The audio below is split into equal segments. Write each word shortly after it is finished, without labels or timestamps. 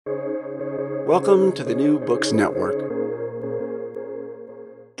Welcome to the New Books Network.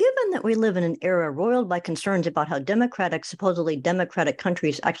 Given that we live in an era roiled by concerns about how supposedly democratic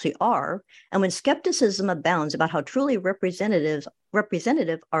countries actually are, and when skepticism abounds about how truly representative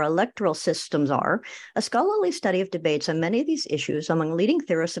our electoral systems are, a scholarly study of debates on many of these issues among leading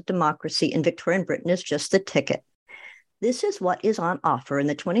theorists of democracy in Victorian Britain is just the ticket. This is what is on offer in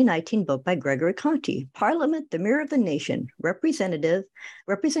the 2019 book by Gregory Conti, Parliament, the Mirror of the Nation,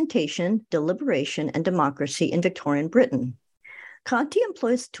 Representation, Deliberation, and Democracy in Victorian Britain. Conti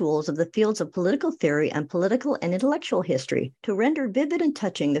employs tools of the fields of political theory and political and intellectual history to render vivid and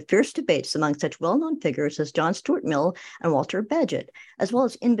touching the fierce debates among such well-known figures as John Stuart Mill and Walter Bagehot, as well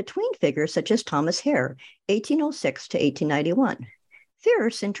as in-between figures such as Thomas Hare, 1806 to 1891.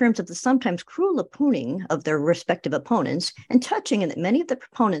 Fierce in terms of the sometimes cruel lampooning of their respective opponents, and touching in that many of the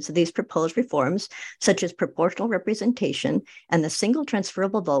proponents of these proposed reforms, such as proportional representation and the single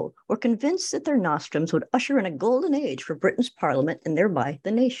transferable vote, were convinced that their nostrums would usher in a golden age for Britain's parliament and thereby the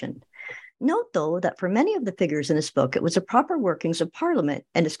nation. Note, though, that for many of the figures in this book, it was the proper workings of Parliament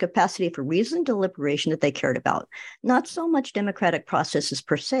and its capacity for reasoned deliberation that they cared about, not so much democratic processes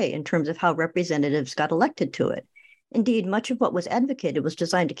per se in terms of how representatives got elected to it. Indeed, much of what was advocated was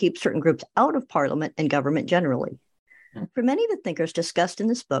designed to keep certain groups out of Parliament and government generally. For many of the thinkers discussed in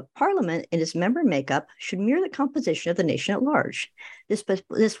this book, Parliament and its member makeup should mirror the composition of the nation at large. This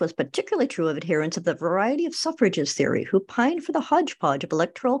was particularly true of adherents of the variety of suffragist theory who pined for the hodgepodge of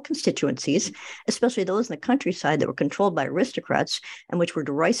electoral constituencies, especially those in the countryside that were controlled by aristocrats and which were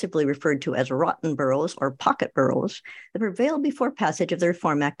derisively referred to as rotten boroughs or pocket boroughs, that prevailed before passage of the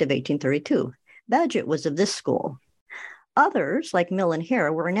Reform Act of 1832. Bagehot was of this school. Others, like Mill and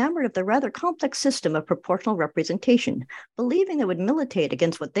Hare, were enamored of the rather complex system of proportional representation, believing they would militate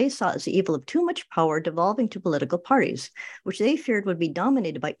against what they saw as the evil of too much power devolving to political parties, which they feared would be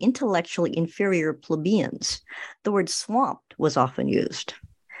dominated by intellectually inferior plebeians. The word swamped was often used.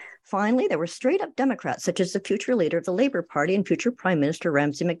 Finally, there were straight-up Democrats, such as the future leader of the Labour Party and future Prime Minister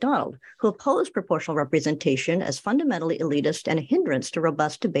Ramsay MacDonald, who opposed proportional representation as fundamentally elitist and a hindrance to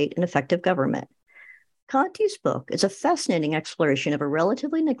robust debate and effective government. Conti's book is a fascinating exploration of a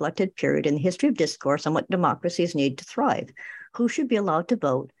relatively neglected period in the history of discourse on what democracies need to thrive, who should be allowed to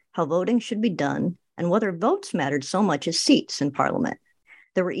vote, how voting should be done, and whether votes mattered so much as seats in Parliament.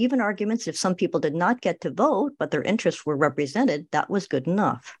 There were even arguments that if some people did not get to vote, but their interests were represented, that was good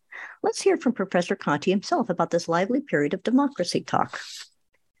enough. Let's hear from Professor Conti himself about this lively period of democracy talk.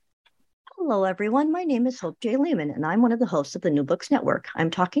 Hello, everyone. My name is Hope J. Lehman, and I'm one of the hosts of the New Books Network.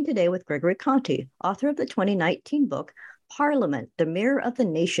 I'm talking today with Gregory Conti, author of the 2019 book, Parliament, the Mirror of the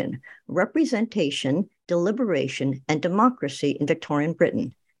Nation, Representation, Deliberation, and Democracy in Victorian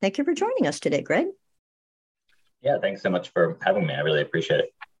Britain. Thank you for joining us today, Greg. Yeah, thanks so much for having me. I really appreciate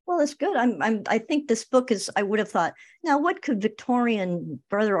it. Well, it's good. I think this book is, I would have thought, now what could Victorian,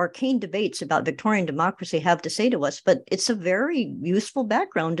 rather arcane debates about Victorian democracy have to say to us? But it's a very useful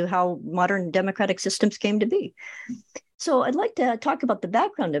background to how modern democratic systems came to be. So I'd like to talk about the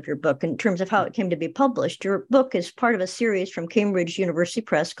background of your book in terms of how it came to be published. Your book is part of a series from Cambridge University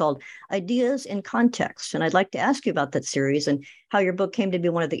Press called Ideas in Context. And I'd like to ask you about that series and how your book came to be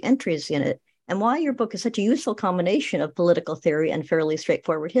one of the entries in it, and why your book is such a useful combination of political theory and fairly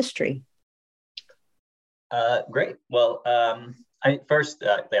straightforward history. Great. Well,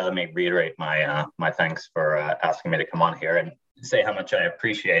 let me reiterate my thanks for asking me to come on here and say how much I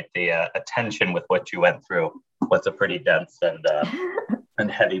appreciate the attention with what you went through. What's a pretty dense and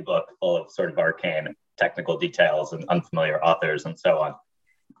heavy book full of sort of arcane technical details and unfamiliar authors and so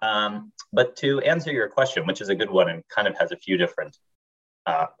on. But to answer your question, which is a good one and kind of has a few different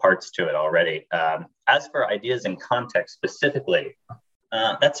parts to it already. As for ideas in context specifically,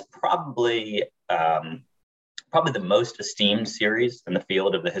 that's probably the most esteemed series in the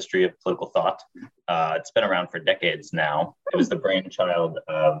field of the history of political thought. It's been around for decades now. It was the brainchild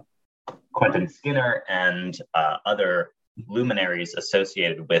of Quentin Skinner and other luminaries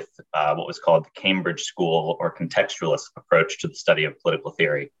associated with what was called the Cambridge School or contextualist approach to the study of political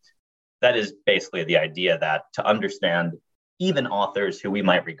theory. That is basically the idea that to understand even authors who we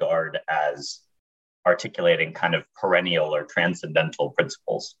might regard as articulating kind of perennial or transcendental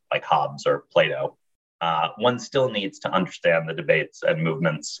principles like Hobbes or Plato, one still needs to understand the debates and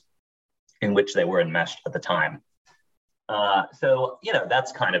movements in which they were enmeshed at the time. So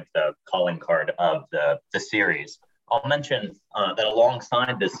that's kind of the calling card of the series. I'll mention that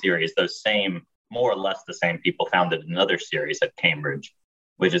alongside this series, those same, more or less the same people founded another series at Cambridge,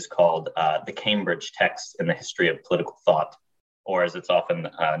 which is called the Cambridge Texts in the History of Political Thought, or as it's often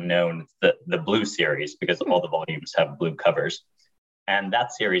known, the Blue Series, because all the volumes have blue covers. And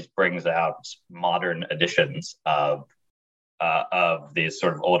that series brings out modern editions of these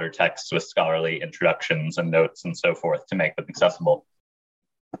sort of older texts with scholarly introductions and notes and so forth to make them accessible.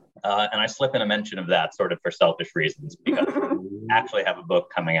 And I slip in a mention of that sort of for selfish reasons, because I actually have a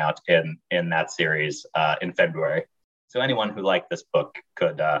book coming out in that series in February. So anyone who liked this book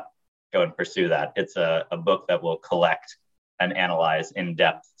could go and pursue that. It's a book that will collect and analyze in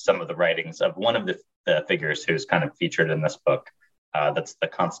depth some of the writings of one of the figures who's kind of featured in this book. That's the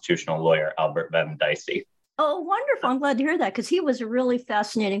constitutional lawyer, Albert Venn Dicey. Oh, wonderful. I'm glad to hear that, because he was a really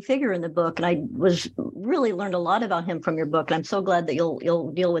fascinating figure in the book. And I really learned a lot about him from your book. And I'm so glad that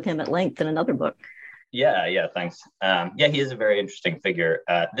you'll deal with him at length in another book. Yeah, thanks. He is a very interesting figure.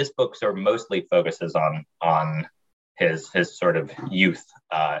 This book sort of mostly focuses on his sort of youth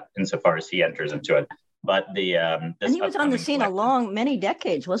insofar as he enters into it. But and he was on the scene many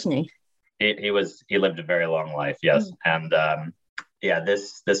decades, wasn't he? He lived a very long life, yes. And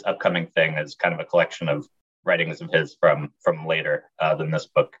this upcoming thing is kind of a collection of writings of his from later than this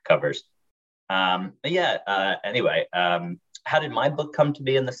book covers. Anyway, how did my book come to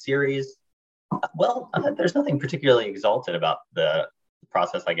be in the series? Well, there's nothing particularly exalted about the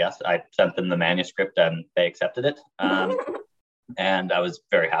process, I guess. I sent them the manuscript and they accepted it. And I was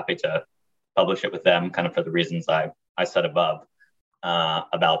very happy to publish it with them, kind of for the reasons I said above,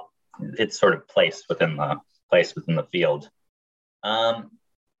 about its sort of place within the field.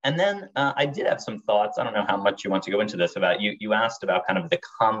 And then I did have some thoughts. I don't know how much you want to go into this about. You asked about kind of the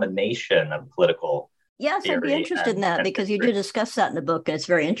combination of political. Yes, I'd be interested in that, because you do discuss that in the book, and it's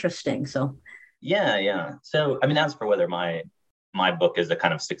very interesting. So. Yeah. So, I mean, as for whether my book is a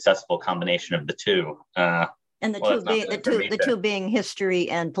kind of successful combination of the two. And the two being history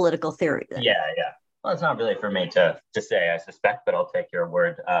and political theory. Then. Yeah. Well, it's not really for me to say, I suspect, but I'll take your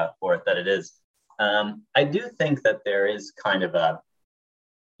word for it that it is. I do think that there is kind of a,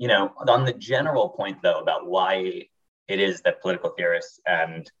 on the general point, though, about why it is that political theorists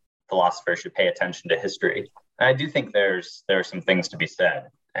and philosophers should pay attention to history. I do think there are some things to be said.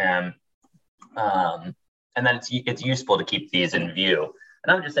 And then it's useful to keep these in view.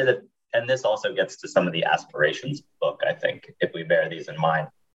 And I would just say that, and this also gets to some of the aspirations of the book, I think, if we bear these in mind.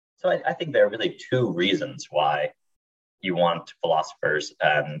 So I think there are really two reasons why you want philosophers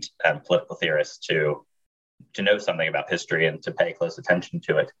and political theorists to know something about history and to pay close attention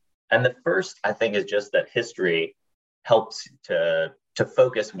to it. And the first, I think, is just that history helps to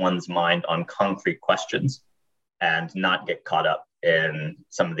focus one's mind on concrete questions and not get caught up in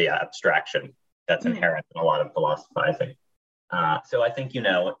some of the abstraction that's inherent in a lot of philosophizing. So I think,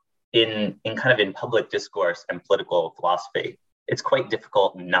 in public discourse and political philosophy, it's quite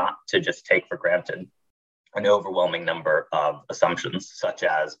difficult not to just take for granted an overwhelming number of assumptions, such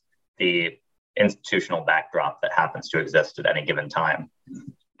as the institutional backdrop that happens to exist at any given time.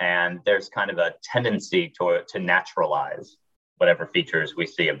 And there's kind of a tendency to naturalize whatever features we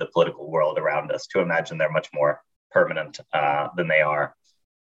see of the political world around us, to imagine they're much more permanent than they are.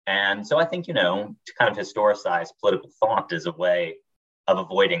 And so I think, to kind of historicize political thought is a way of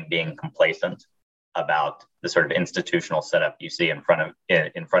avoiding being complacent about the sort of institutional setup you see in front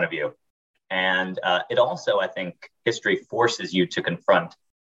of you. And it also, I think, history forces you to confront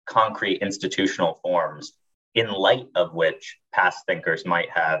concrete institutional forms in light of which past thinkers might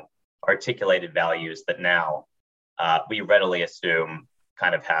have articulated values that now we readily assume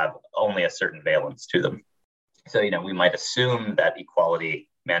kind of have only a certain valence to them. So, we might assume that equality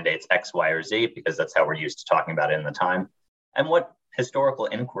mandates X, Y, or Z because that's how we're used to talking about it in the time. And what historical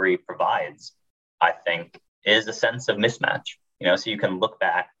inquiry provides, I think, is a sense of mismatch. So you can look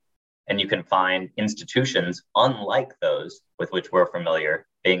back and you can find institutions unlike those with which we're familiar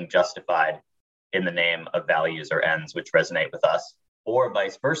being justified in the name of values or ends which resonate with us, or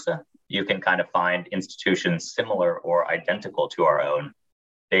vice versa. You can kind of find institutions similar or identical to our own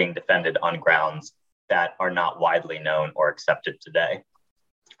being defended on grounds that are not widely known or accepted today.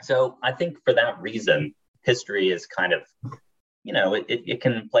 So I think for that reason, history is kind of, it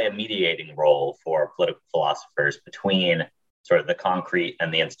can play a mediating role for political philosophers between sort of the concrete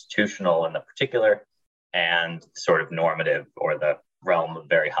and the institutional and the particular, and sort of normative or the realm of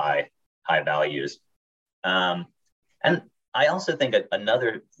very high values. And I also think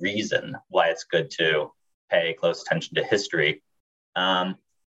another reason why it's good to pay close attention to history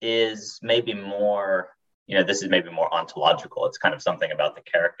is maybe more, this is maybe more ontological. It's kind of something about the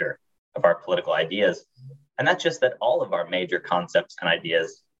character of our political ideas. And that's just that all of our major concepts and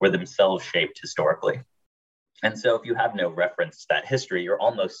ideas were themselves shaped historically. And so if you have no reference to that history, you're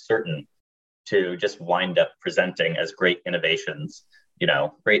almost certain to just wind up presenting as great innovations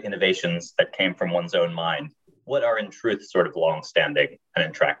that came from one's own mind what are in truth sort of longstanding and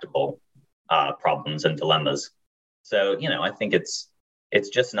intractable problems and dilemmas. So, I think it's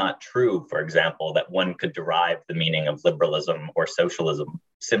just not true, for example, that one could derive the meaning of liberalism or socialism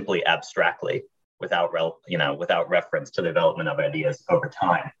simply abstractly without reference to the development of ideas over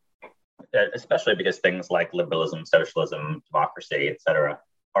time, especially because things like liberalism, socialism, democracy, etc.,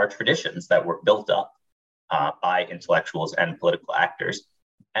 are traditions that were built up by intellectuals and political actors.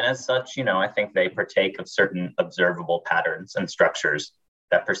 And as such, I think they partake of certain observable patterns and structures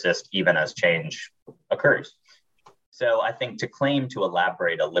that persist even as change occurs. So I think to claim to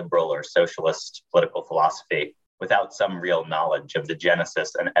elaborate a liberal or socialist political philosophy without some real knowledge of the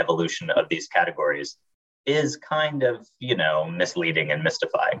genesis and evolution of these categories is kind of, misleading and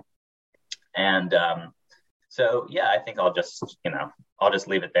mystifying. And so, yeah, I think I'll just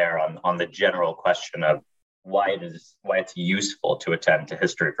leave it there on the general question of why it's useful to attend to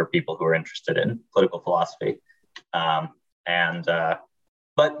history for people who are interested in political philosophy. But,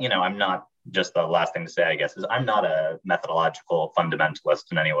 I'm not, just the last thing to say, I guess, is I'm not a methodological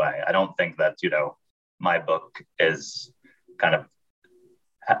fundamentalist in any way. I don't think that, my book is kind of,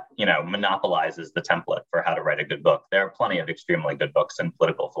 monopolizes the template for how to write a good book. There are plenty of extremely good books in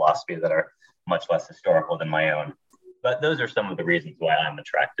political philosophy that are much less historical than my own. But those are some of the reasons why I'm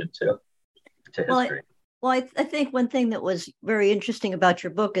attracted to history. Well, I think one thing that was very interesting about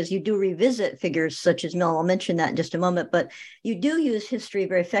your book is you do revisit figures such as Mill. I'll mention that in just a moment, but you do use history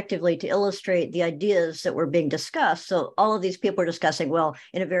very effectively to illustrate the ideas that were being discussed. So all of these people are discussing, well,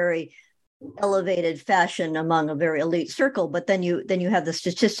 in a very elevated fashion among a very elite circle, but then you have the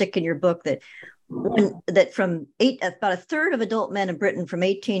statistic in your book that about a third of adult men in Britain from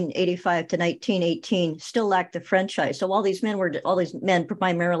 1885 to 1918 still lacked the franchise. So all these men,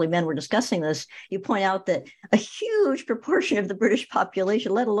 primarily men, were discussing this. You point out that a huge proportion of the British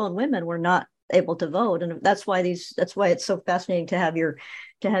population, let alone women, were not able to vote, and that's why it's so fascinating to have your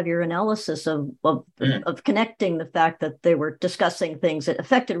analysis of connecting the fact that they were discussing things that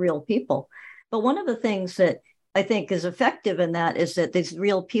affected real people. But one of the things that I think is effective in that is that these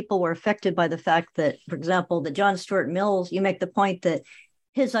real people were affected by the fact that, for example, that John Stuart Mill, you make the point that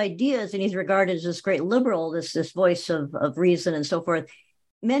his ideas, and he's regarded as this great liberal, this voice of reason and so forth.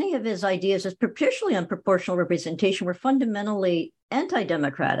 Many of his ideas, particularly on proportional representation, were fundamentally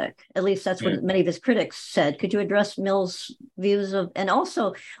anti-democratic. At least that's what many of his critics said. Could you address Mill's views of, and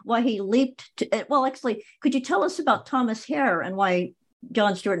also why he leaped to, well, actually, could you tell us about Thomas Hare and why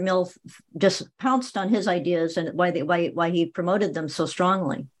John Stuart Mill just pounced on his ideas and why he promoted them so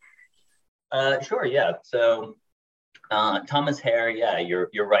strongly? Sure, yeah. So Thomas Hare, yeah,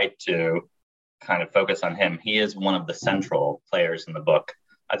 you're right to kind of focus on him. He is one of the central players in the book.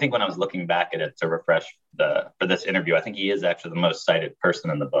 I think when I was looking back at it to refresh for this interview, I think he is actually the most cited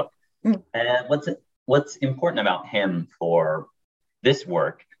person in the book. And what's important about him for this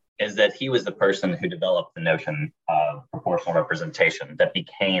work is that he was the person who developed the notion of proportional representation that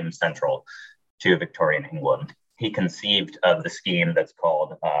became central to Victorian England. He conceived of the scheme that's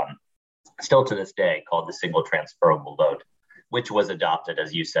called, still to this day, called the single transferable vote, which was adopted,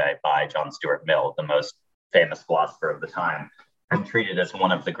 as you say, by John Stuart Mill, the most famous philosopher of the time, and treated as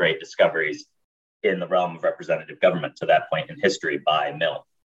one of the great discoveries in the realm of representative government to that point in history by Mill.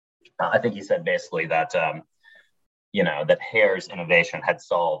 I think he said basically that that Hare's innovation had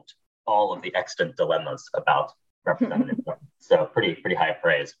solved all of the extant dilemmas about representative government. So pretty high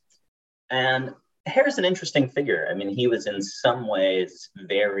praise. And Hare's an interesting figure. I mean, he was in some ways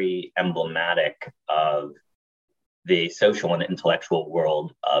very emblematic of the social and intellectual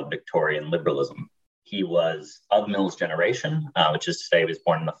world of Victorian liberalism. He was of Mill's generation, which is to say he was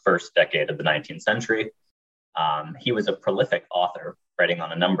born in the first decade of the 19th century. He was a prolific author, writing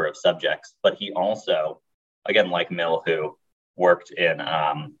on a number of subjects, but he also, again, like Mill, who worked in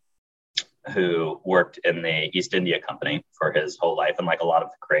the East India Company for his whole life, and like a lot of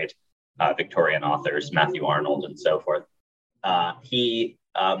the great Victorian authors, Matthew Arnold and so forth, he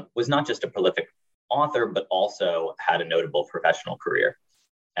was not just a prolific author, but also had a notable professional career.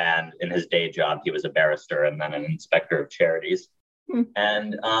 And in his day job, he was a barrister and then an inspector of charities.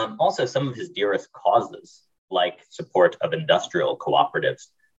 And also some of his dearest causes, like support of industrial cooperatives,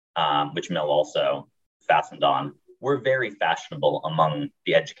 which Mill also fastened on, were very fashionable among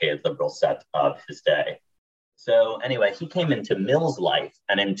the educated liberal set of his day. So anyway, he came into Mill's life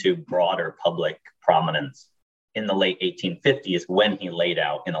and into broader public prominence in the late 1850s when he laid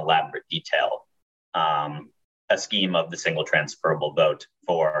out in elaborate detail a scheme of the single transferable vote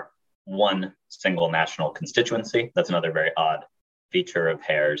for one single national constituency. That's another very odd feature of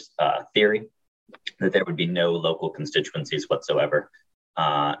Hare's theory, that there would be no local constituencies whatsoever.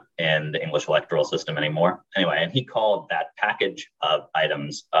 in the English electoral system anymore. Anyway, and he called that package of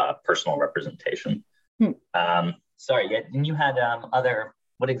items personal representation. Sorry, yeah, and you had other.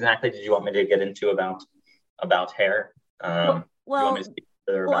 What exactly did you want me to get into about Hare? Well, do you want me to speak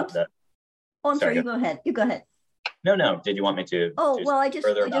further about the? Oh, I'm sorry. You go ahead. You go ahead. No. Did you want me to?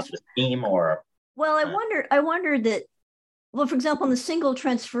 Further about the scheme or? Well, I wondered that. Well, for example, in the single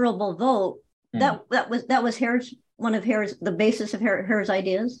transferable vote, that was Hare's one of Hare's the basis of Hare's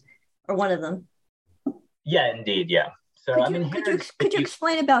ideas, or one of them. Yeah, indeed. Yeah. So could you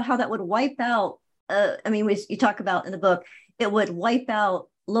explain about how that would wipe out? You talk about in the book, it would wipe out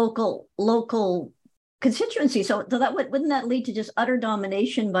local constituency. So that wouldn't that lead to just utter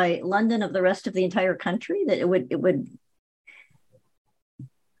domination by London of the rest of the entire country? That it would.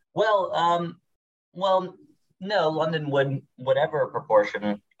 Well, no. London would, whatever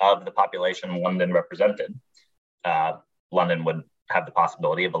proportion of the population London represented, London would have the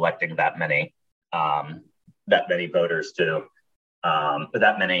possibility of electing that many voters to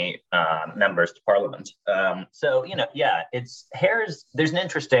that many members to Parliament. So it's Hare's. There's an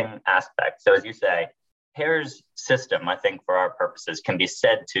interesting aspect. So as you say, Hare's system, I think, for our purposes, can be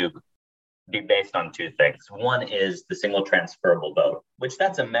said to be based on two things. One is the single transferable vote, which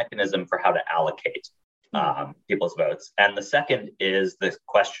that's a mechanism for how to allocate people's votes. And the second is the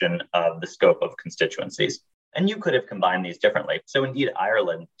question of the scope of constituencies. And you could have combined these differently. So indeed,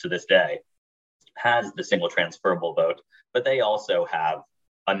 Ireland to this day has the single transferable vote, but they also have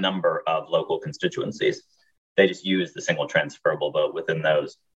a number of local constituencies. They just use the single transferable vote within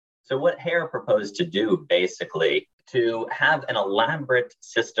those. So what Hare proposed to do, basically, to have an elaborate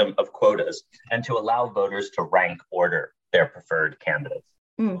system of quotas and to allow voters to rank order their preferred candidates.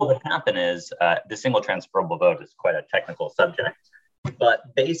 What would happen is the single transferable vote is quite a technical subject,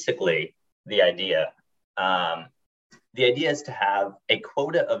 but basically the idea is to have a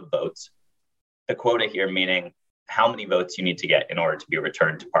quota of votes. The quota here meaning how many votes you need to get in order to be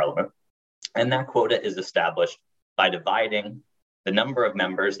returned to Parliament. And that quota is established by dividing the number of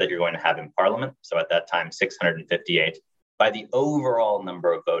members that you're going to have in Parliament, so at that time 658, by the overall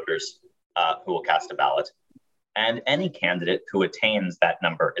number of voters who will cast a ballot. And any candidate who attains that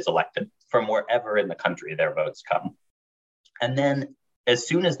number is elected from wherever in the country their votes come. And then as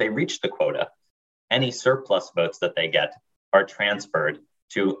soon as they reach the quota, any surplus votes that they get are transferred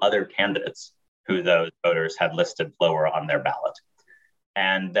to other candidates who those voters had listed lower on their ballot.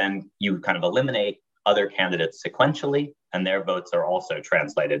 And then you kind of eliminate other candidates sequentially, and their votes are also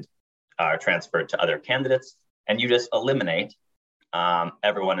transferred to other candidates. And you just eliminate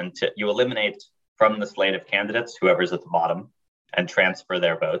everyone until you eliminate from the slate of candidates whoever's at the bottom and transfer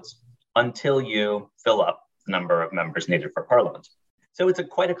their votes until you fill up the number of members needed for Parliament. So it's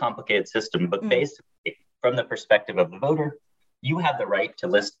quite a complicated system, but basically, from the perspective of the voter, you have the right to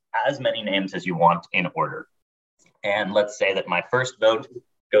list as many names as you want in order. And let's say that my first vote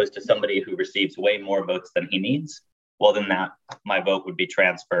goes to somebody who receives way more votes than he needs. Well, then my vote would be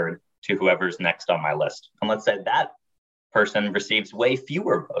transferred to whoever's next on my list. And let's say that person receives way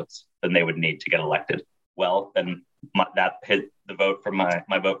fewer votes than they would need to get elected. Well, then the vote for my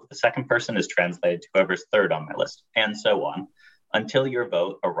vote for the second person is translated to whoever's third on my list, and so on, until your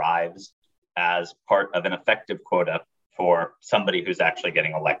vote arrives as part of an effective quota for somebody who's actually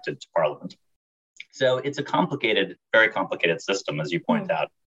getting elected to Parliament. So it's a complicated, very complicated system, as you point out.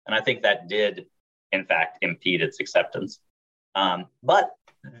 And I think that did, in fact, impede its acceptance. But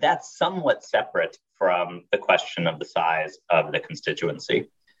that's somewhat separate from the question of the size of the constituency.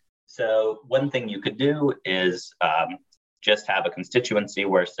 So one thing you could do is just have a constituency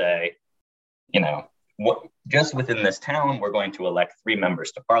where, say, just within this town, we're going to elect 3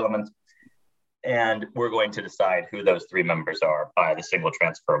 members to Parliament, and we're going to decide who those 3 members are by the single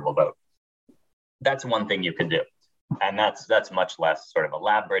transferable vote. That's one thing you can do. And that's much less sort of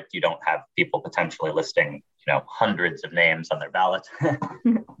elaborate. You don't have people potentially listing, hundreds of names on their ballot.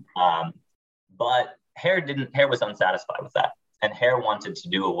 But Hare was unsatisfied with that. And Hare wanted to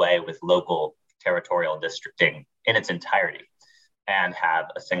do away with local territorial districting in its entirety and have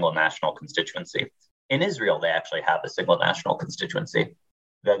a single national constituency. In Israel, they actually have a single national constituency,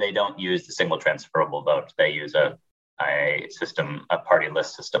 though they don't use the single transferable vote. They use a system, a party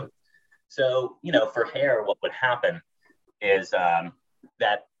list system. So, for Hare, what would happen is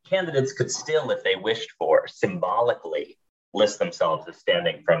that candidates could still, if they wished for, symbolically list themselves as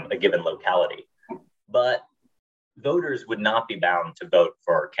standing from a given locality. But voters would not be bound to vote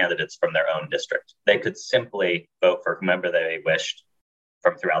for candidates from their own district. They could simply vote for whomever they wished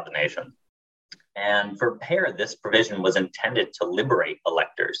from throughout the nation. And for Hare, this provision was intended to liberate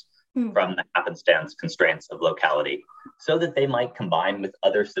electors from the happenstance constraints of locality, so that they might combine with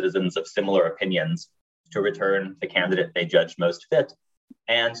other citizens of similar opinions to return the candidate they judged most fit,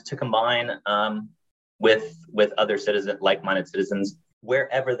 and to combine with other like-minded citizens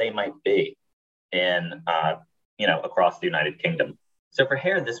wherever they might be in across the United Kingdom. So for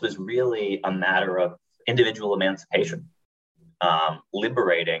Hare, this was really a matter of individual emancipation,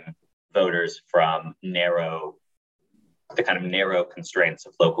 liberating voters from the kind of narrow constraints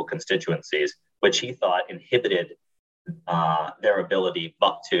of local constituencies, which he thought inhibited their ability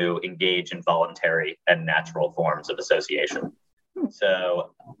but to engage in voluntary and natural forms of association.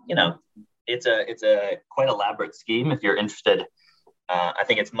 So, it's a quite elaborate scheme. If you're interested, I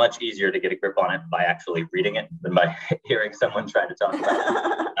think it's much easier to get a grip on it by actually reading it than by hearing someone try to talk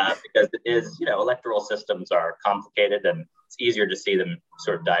about it, because it is, electoral systems are complicated and it's easier to see them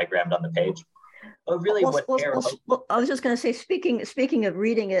sort of diagrammed on the page. But really, I was just going to say, speaking of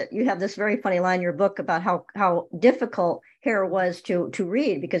reading it, you have this very funny line in your book about how difficult Hare was to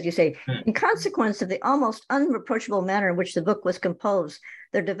read, because you say, in consequence of the almost unreproachable manner in which the book was composed,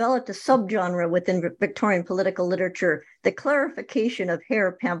 there developed a subgenre within Victorian political literature, the clarification of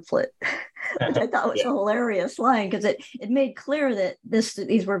Hare pamphlet, which I thought was a hilarious line, because it made clear that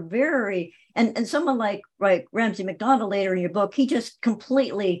these were very, and someone like Ramsay MacDonald later in your book, he just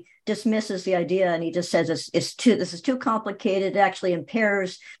completely dismisses the idea, and he just says this is too complicated. It actually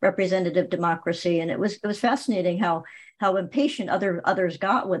impairs representative democracy, and it was fascinating how impatient others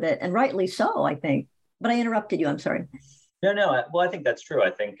got with it, and rightly so, I think. But I interrupted you. I'm sorry. No. Well, I think that's true. I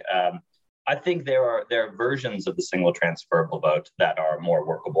think there are versions of the single transferable vote that are more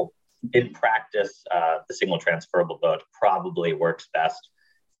workable. In practice, the single transferable vote probably works best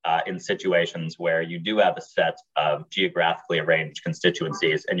in situations where you do have a set of geographically arranged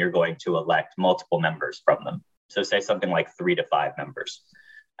constituencies and you're going to elect multiple members from them. So say something like 3 to 5 members.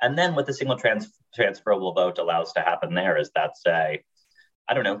 And then what the single transferable vote allows to happen there is that, say,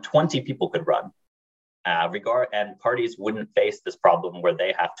 20 people could run. And parties wouldn't face this problem where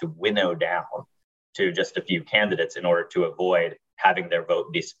they have to winnow down to just a few candidates in order to avoid having their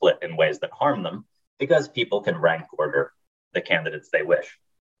vote be split in ways that harm them, because people can rank order the candidates they wish.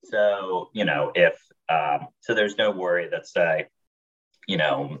 So, so there's no worry that, say,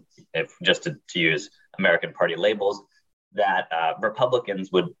 if just to use American Party labels, that Republicans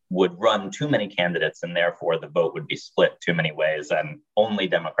would run too many candidates and therefore the vote would be split too many ways and only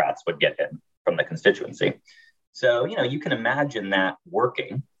Democrats would get in from the constituency. So, you can imagine that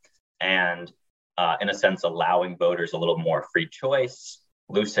working and in a sense, allowing voters a little more free choice,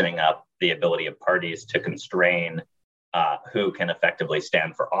 loosening up the ability of parties to constrain who can effectively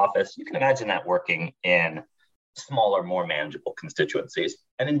stand for office. You can imagine that working in smaller, more manageable constituencies.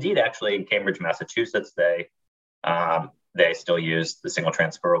 And indeed, actually, in Cambridge, Massachusetts, they still use the single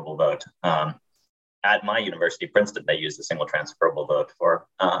transferable vote. At my university, Princeton, they use the single transferable vote for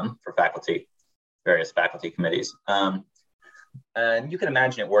faculty, various faculty committees. And you can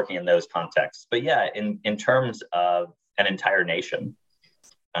imagine it working in those contexts. But yeah, in terms of an entire nation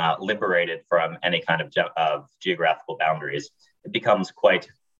liberated from any kind of geographical boundaries, it becomes quite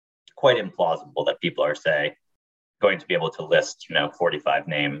implausible that people are, say, going to be able to list 45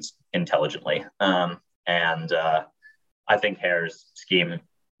 names intelligently. And I think Hare's scheme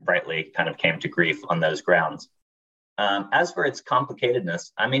rightly kind of came to grief on those grounds. As for its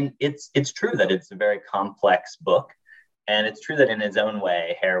complicatedness, it's true that it's a very complex book. And it's true that in his own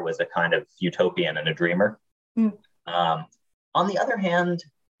way, Hare was a kind of utopian and a dreamer. On the other hand,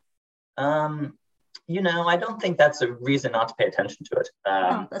 I don't think that's a reason not to pay attention to it.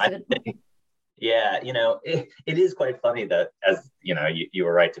 It is quite funny that, as you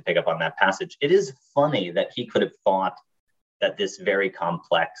were right to pick up on that passage. It is funny that he could have thought that this very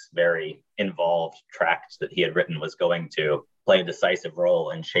complex, very involved tract that he had written was going to play a decisive role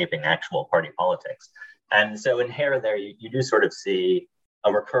in shaping actual party politics. And so in Hare there, you do sort of see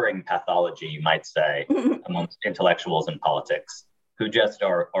a recurring pathology, you might say, amongst intellectuals in politics who just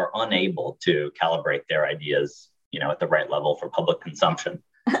are unable to calibrate their ideas, at the right level for public consumption.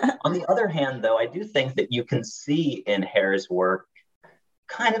 On the other hand, though, I do think that you can see in Hare's work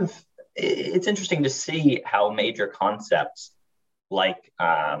it's interesting to see how major concepts like,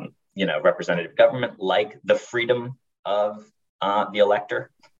 representative government, like the freedom of the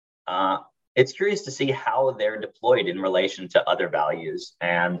elector, it's curious to see how they're deployed in relation to other values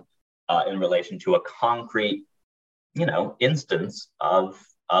and in relation to a concrete, instance of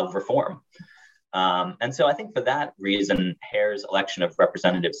reform. And so I think for that reason, Hare's election of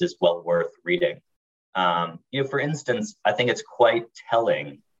representatives is well worth reading. For instance, I think it's quite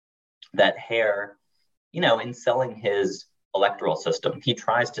telling that Hare, in selling his electoral system. He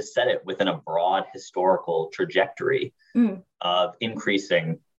tries to set it within a broad historical trajectory of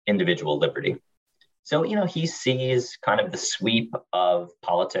increasing individual liberty. So, he sees kind of the sweep of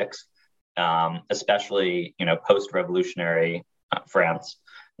politics, especially, post-revolutionary France.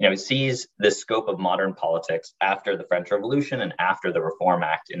 He sees the scope of modern politics after the French Revolution and after the Reform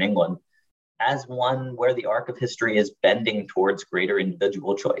Act in England as one where the arc of history is bending towards greater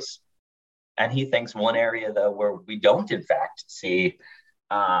individual choice. And he thinks one area, though, where we don't, in fact, see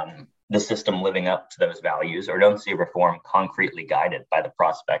the system living up to those values, or don't see reform concretely guided by the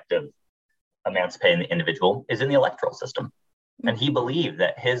prospect of emancipating the individual, is in the electoral system. And he believed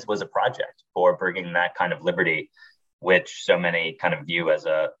that his was a project for bringing that kind of liberty, which so many kind of view as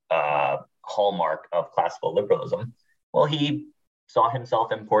a hallmark of classical liberalism. Well, he saw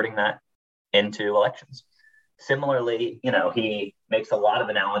himself importing that into elections. Similarly, he makes a lot of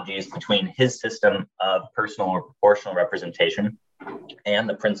analogies between his system of personal or proportional representation and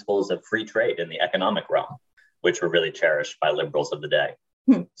the principles of free trade in the economic realm, which were really cherished by liberals of the day.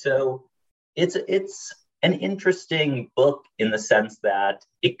 So it's an interesting book in the sense that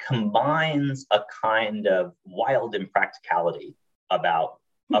it combines a kind of wild impracticality about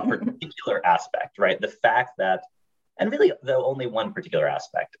a particular aspect, right? The fact that, and really, though, only one particular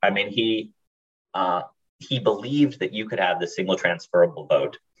aspect. I mean, he believed that you could have the single transferable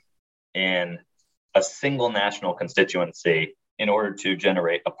vote in a single national constituency in order to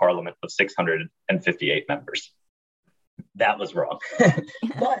generate a parliament of 658 members. That was wrong.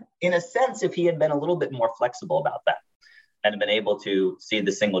 But in a sense, if he had been a little bit more flexible about that and been able to see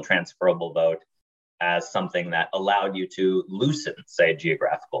the single transferable vote as something that allowed you to loosen, say,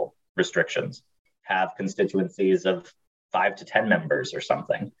 geographical restrictions, have constituencies of 5 to 10 members or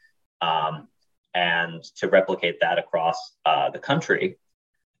something, and to replicate that across the country,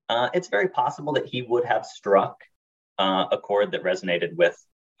 it's very possible that he would have struck a chord that resonated with,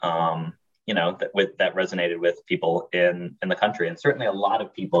 that resonated with people in the country. And certainly a lot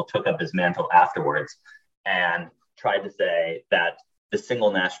of people took up his mantle afterwards and tried to say that the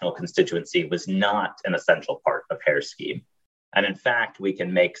single national constituency was not an essential part of Hare's scheme. And in fact, we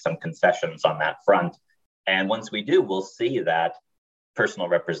can make some concessions on that front. And once we do, we'll see that personal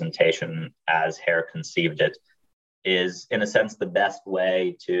representation, as Hare conceived it, is in a sense the best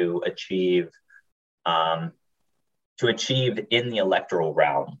way to achieve in the electoral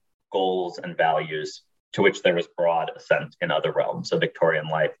realm goals and values to which there was broad assent in other realms of Victorian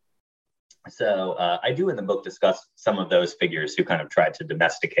life. So I do in the book discuss some of those figures who kind of tried to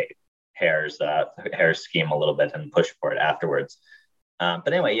domesticate Hare's scheme a little bit and push for it afterwards. But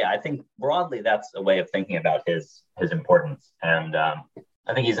anyway, yeah, I think broadly that's a way of thinking about his importance. And I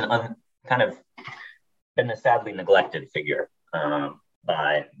think he's kind of been a sadly neglected figure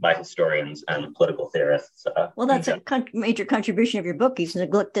by historians and political theorists. Well, that's a major contribution of your book. He's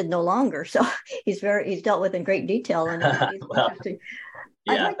neglected no longer, so he's dealt with in great detail. And well,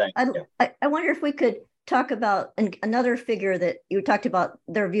 yeah, I wonder if we could talk about another figure that you talked about,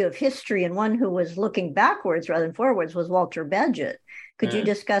 their view of history, and one who was looking backwards rather than forwards was Walter Bagehot. Could you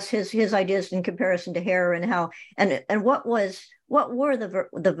discuss his ideas in comparison to Hare, and how and what was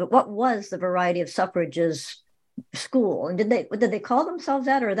the variety of suffrages school, and did they call themselves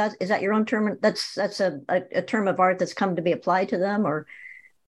that, or is that your own term? That's a term of art that's come to be applied to them, or?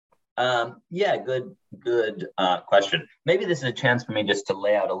 Yeah, good question. Maybe this is a chance for me just to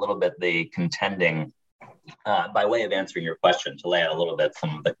lay out a little bit the contending, by way of answering your question, to lay out a little bit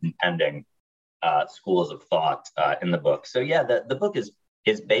some of the contending schools of thought in the book. So yeah, the book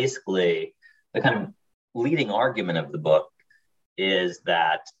is basically the kind of leading argument of the book is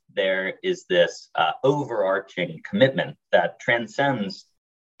that there is this overarching commitment that transcends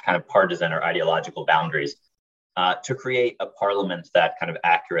kind of partisan or ideological boundaries to create a parliament that kind of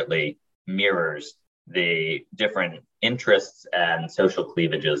accurately mirrors the different interests and social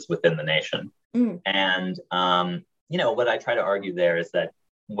cleavages within the nation. And, what I try to argue there is that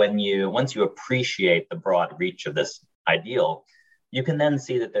once you appreciate the broad reach of this ideal, you can then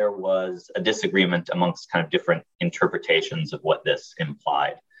see that there was a disagreement amongst kind of different interpretations of what this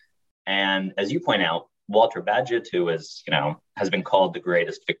implied. And as you point out, Walter Bagehot, who is, has been called the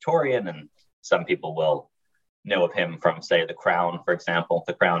greatest Victorian, and some people will know of him from, say, The Crown, for example.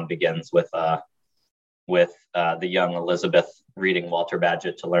 The Crown begins with the young Elizabeth reading Walter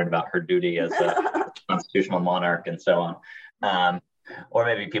Bagehot to learn about her duty as a constitutional monarch and so on. Or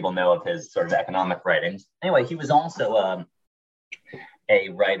maybe people know of his sort of economic writings. Anyway, he was also a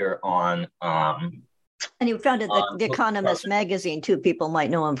writer on... and he founded the Economist magazine, too. People might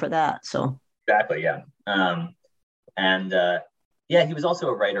know him for that. So exactly, yeah. He was also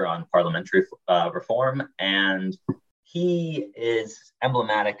a writer on parliamentary reform, and he is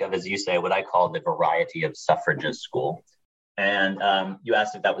emblematic of, as you say, what I call the variety of suffragist school. And you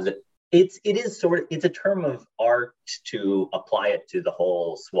asked if that was it. It's a term of art to apply it to the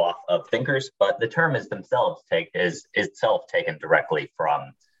whole swath of thinkers, but the term is itself taken directly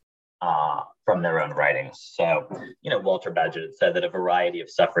from their own writings. So, Walter Bagehot had said that a variety of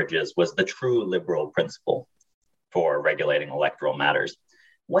suffrages was the true liberal principle for regulating electoral matters.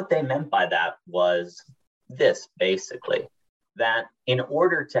 What they meant by that was this, basically, that in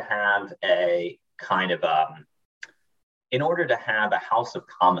order to have a House of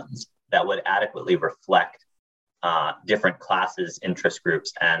Commons that would adequately reflect different classes, interest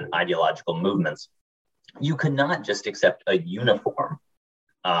groups, and ideological movements, you could not just accept a uniform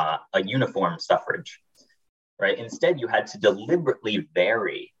suffrage, right? Instead, you had to deliberately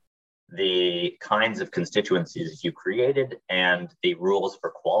vary the kinds of constituencies you created and the rules for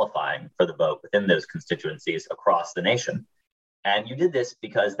qualifying for the vote within those constituencies across the nation. And you did this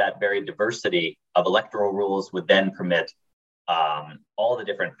because that very diversity of electoral rules would then permit all the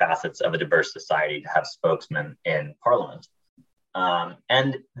different facets of a diverse society to have spokesmen in parliament.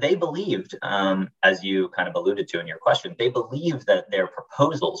 And they believed, as you kind of alluded to in your question, they believed that their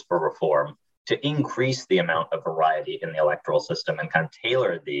proposals for reform to increase the amount of variety in the electoral system and kind of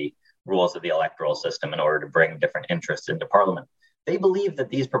tailor the rules of the electoral system in order to bring different interests into parliament. They believed that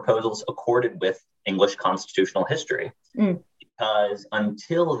these proposals accorded with English constitutional history, because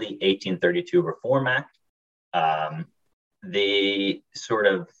until the 1832 Reform Act, the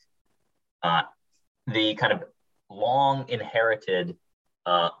kind of long inherited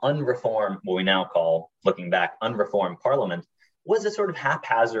unreformed, what we now call, looking back, unreformed parliament was a sort of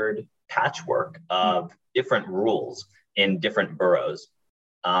haphazard patchwork of different rules in different boroughs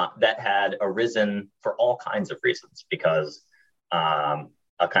that had arisen for all kinds of reasons, because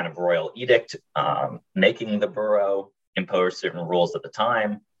a kind of royal edict making the borough impose certain rules at the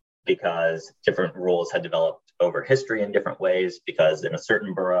time, because different rules had developed over history in different ways, because in a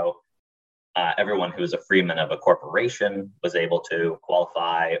certain borough, everyone who was a freeman of a corporation was able to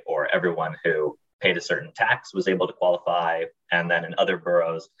qualify, or everyone who paid a certain tax was able to qualify. And then in other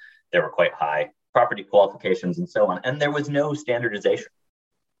boroughs, there were quite high property qualifications and so on. And there was no standardization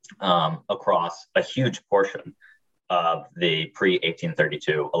across a huge portion of the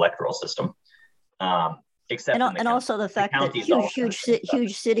pre-1832 electoral system. And also the fact that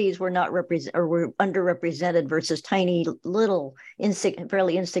huge cities were not represented, or were underrepresented, versus tiny little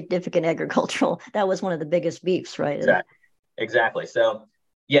fairly insignificant agricultural. That was one of the biggest beefs, right? Exactly. So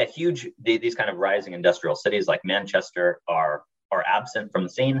yeah, these kind of rising industrial cities like Manchester are absent from the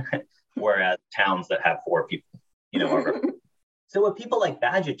scene, whereas towns that have 4 people, are. So what people like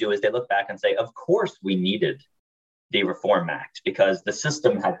Bagehot do is they look back and say, of course we needed the Reform Act, because the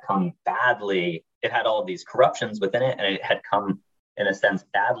system had come badly. It had all these corruptions within it, and it had come, in a sense,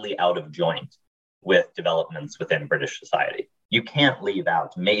 badly out of joint with developments within British society. You can't leave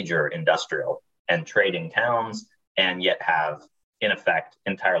out major industrial and trading towns and yet have, in effect,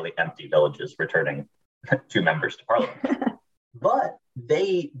 entirely empty villages returning 2 members to parliament. But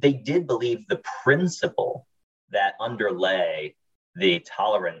they did believe the principle that underlay the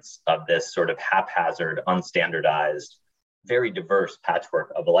tolerance of this sort of haphazard, unstandardized, very diverse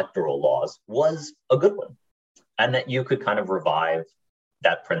patchwork of electoral laws was a good one, and that you could kind of revive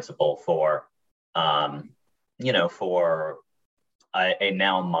that principle for a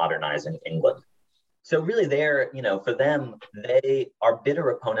now modernizing England. So really for them, they are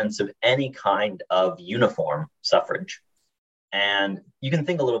bitter opponents of any kind of uniform suffrage. And you can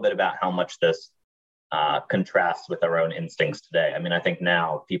think a little bit about how much this contrasts with our own instincts today. I mean, I think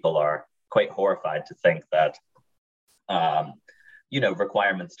now people are quite horrified to think that,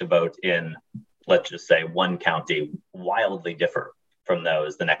 requirements to vote in, let's just say, one county wildly differ from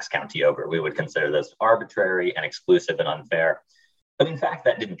those the next county over. We would consider this arbitrary and exclusive and unfair. But in fact,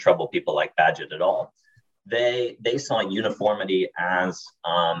 that didn't trouble people like Bagehot at all. They saw uniformity as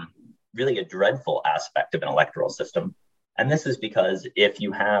really a dreadful aspect of an electoral system. And this is because if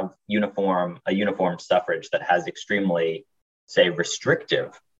you have a uniform suffrage that has extremely, say,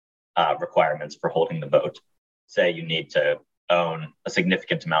 restrictive requirements for holding the vote, say you need to own a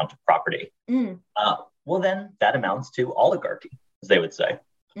significant amount of property, well, then that amounts to oligarchy, as they would say.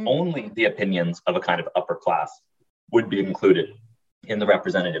 Only the opinions of a kind of upper class would be included in the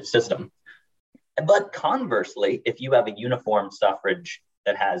representative system. But conversely, if you have a uniform suffrage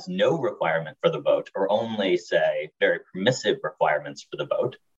that has no requirement for the vote, or only, say, very permissive requirements for the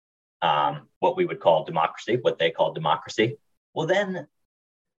vote, what we would call democracy, what they call democracy, well, then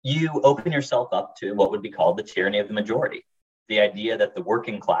you open yourself up to what would be called the tyranny of the majority, the idea that the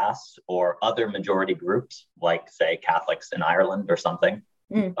working class or other majority groups, like, say, Catholics in Ireland or something,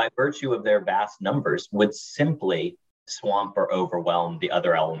 by virtue of their vast numbers, would simply swamp or overwhelm the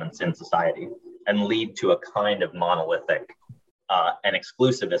other elements in society and lead to a kind of monolithic and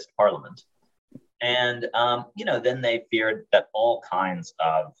exclusivist parliament. And, then they feared that all kinds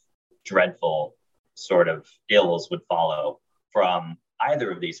of dreadful sort of ills would follow from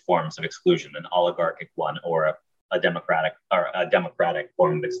either of these forms of exclusion, an oligarchic one or a democratic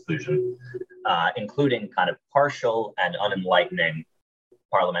form of exclusion, including kind of partial and unenlightening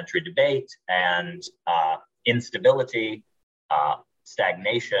parliamentary debate and instability,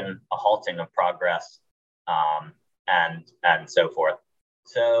 stagnation, a halting of progress, and so forth.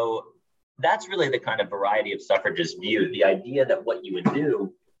 So that's really the kind of variety of suffragist view. The idea that what you would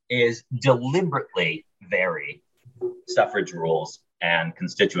do is deliberately vary suffrage rules and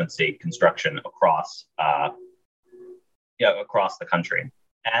constituency construction across the country.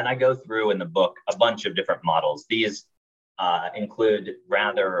 And I go through in the book a bunch of different models. These include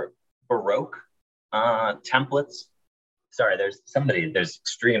rather Baroque templates. Sorry, there's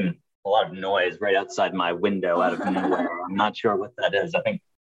a lot of noise right outside my window out of nowhere. I'm not sure what that is. I think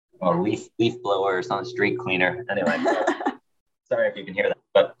a leaf blower or some street cleaner. Anyway, sorry if you can hear that.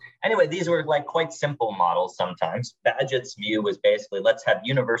 But anyway, these were like quite simple models sometimes. Bagehot's view was basically, let's have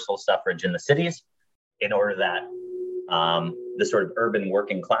universal suffrage in the cities in order that the sort of urban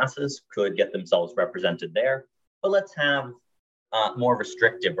working classes could get themselves represented there. But let's have more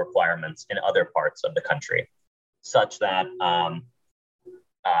restrictive requirements in other parts of the country, such that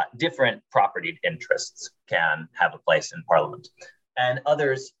different property interests can have a place in Parliament. And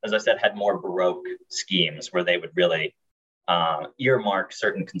others, as I said, had more Baroque schemes where they would really earmark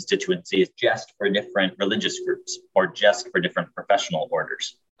certain constituencies just for different religious groups or just for different professional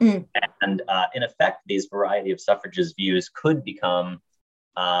orders. And in effect, these variety of suffragist views could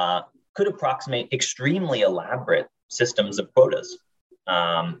approximate extremely elaborate systems of quotas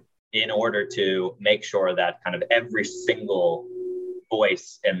in order to make sure that kind of every single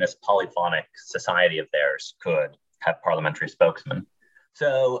voice in this polyphonic society of theirs could have parliamentary spokesmen.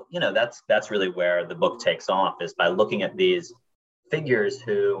 So, that's really where the book takes off, is by looking at these figures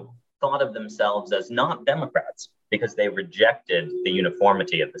who thought of themselves as not Democrats because they rejected the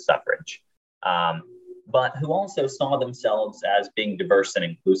uniformity of the suffrage, but who also saw themselves as being diverse and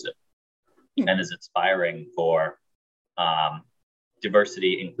inclusive and as aspiring for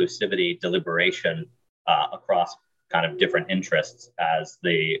diversity, inclusivity, deliberation across kind of different interests as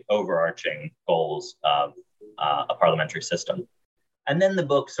the overarching goals of a parliamentary system. And then the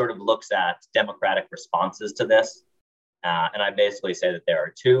book sort of looks at democratic responses to this. And I basically say that there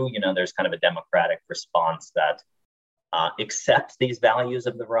are two. There's kind of a democratic response that accepts these values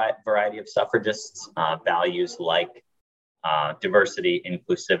of the variety of suffragists, values like diversity,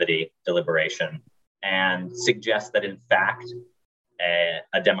 inclusivity, deliberation, and suggests that in fact,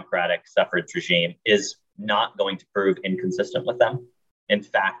 a democratic suffrage regime is not going to prove inconsistent with them. In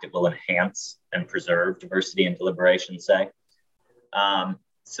fact, it will enhance and preserve diversity and deliberation, say.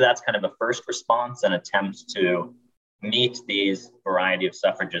 So that's kind of a first response, an attempt to meet these variety of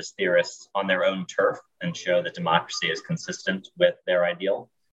suffragist theorists on their own turf and show that democracy is consistent with their ideal.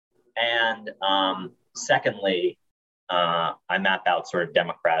 And secondly, I map out sort of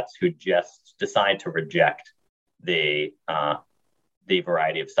Democrats who just decide to reject the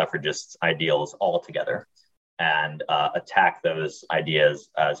variety of suffragists' ideals altogether and attack those ideas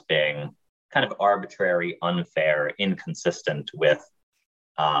as being kind of arbitrary, unfair, inconsistent with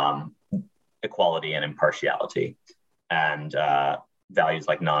equality and impartiality, and values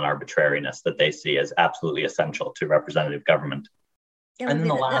like non-arbitrariness that they see as absolutely essential to representative government.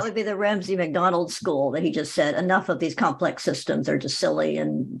 That would be the Ramsay MacDonald school that he just said, enough of these complex systems, they're just silly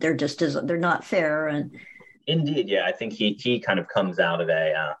and they're not fair. And indeed, yeah, I think he kind of comes out of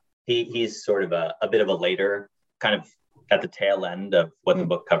he's sort of a bit of a later kind of at the tail end of what the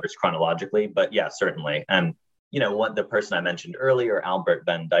book covers chronologically, but yeah, certainly. And what the person I mentioned earlier, Albert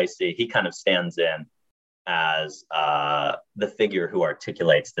Venn Dicey, he kind of stands in as the figure who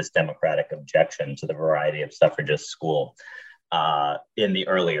articulates this democratic objection to the variety of suffragist school in the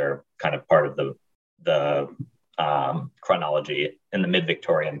earlier kind of part of the chronology in the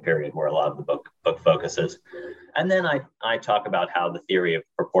mid-Victorian period, where a lot of the book focuses. And then I talk about how the theory of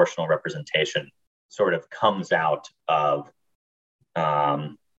proportional representation sort of comes out of,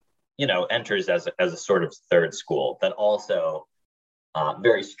 enters as a sort of third school that also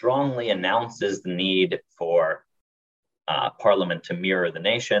very strongly announces the need for Parliament to mirror the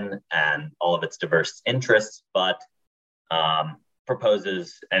nation and all of its diverse interests, but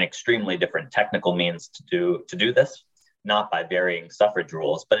proposes an extremely different technical means to do this. not by varying suffrage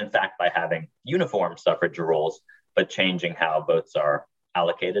rules, but in fact by having uniform suffrage rules, but changing how votes are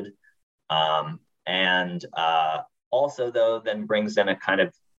allocated. And also, though, then brings in a kind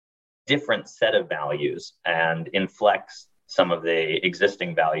of different set of values and inflects some of the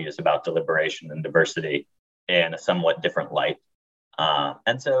existing values about deliberation and diversity in a somewhat different light.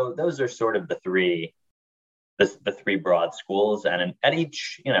 And so those are sort of the three broad schools. And at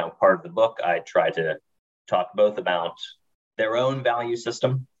each, part of the book, I try to talk both about their own value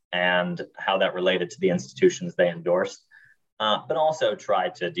system and how that related to the institutions they endorsed, but also try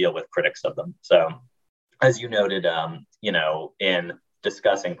to deal with critics of them. So as you noted, in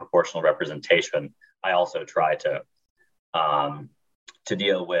discussing proportional representation, I also try to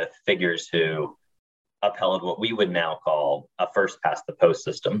deal with figures who upheld what we would now call a first past the post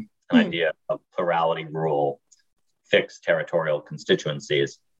system, an idea of plurality rule, fixed territorial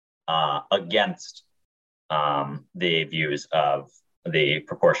constituencies, against the views of the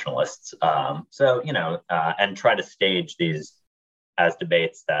proportionalists. And try to stage these as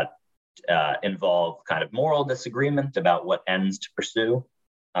debates that involve kind of moral disagreement about what ends to pursue,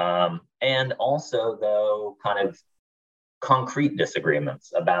 and also, though, kind of concrete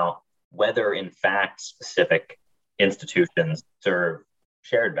disagreements about whether, in fact, specific institutions serve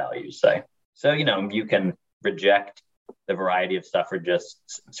shared values, say. So, you can reject the variety of suffrages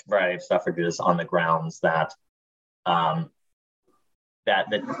on the grounds that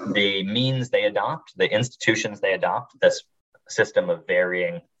the means they adopt, the institutions they adopt, this system of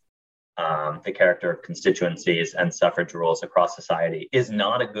varying the character of constituencies and suffrage rules across society is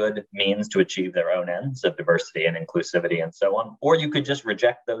not a good means to achieve their own ends of diversity and inclusivity and so on. Or you could just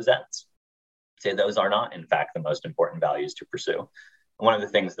reject those ends, say those are not, in fact, the most important values to pursue. One of the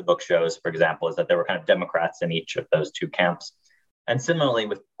things the book shows, for example, is that there were kind of Democrats in each of those two camps. And similarly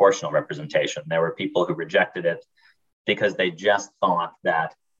with proportional representation, there were people who rejected it because they just thought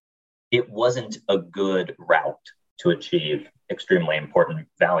that it wasn't a good route to achieve extremely important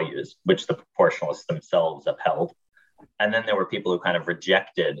values, which the proportionalists themselves upheld. And then there were people who kind of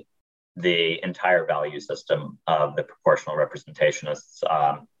rejected the entire value system of the proportional representationists,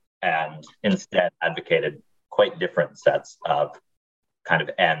 and instead advocated quite different sets of kind of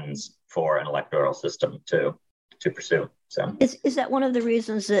ends for an electoral system to pursue. So is that one of the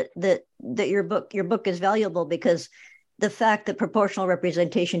reasons that your book is valuable, because the fact that proportional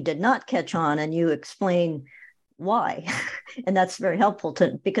representation did not catch on, and you explain why. And that's very helpful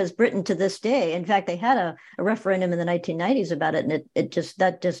because Britain to this day, in fact, they had a referendum in the 1990s about it, and it just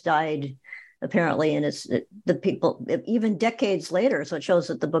died apparently. And the people, even decades later. So it shows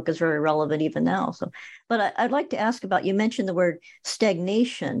that the book is very relevant even now. So, but I'd like to ask about, you mentioned the word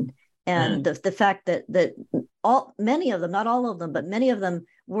stagnation and the fact that many of them, not all of them, but many of them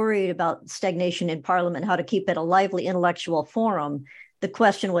worried about stagnation in Parliament, how to keep it a lively intellectual forum. The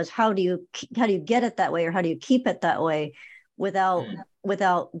question was, how do you get it that way, or how do you keep it that way without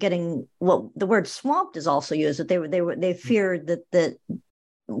getting, well, the word swamped is also used, that they feared that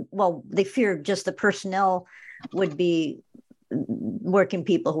they feared just the personnel would be working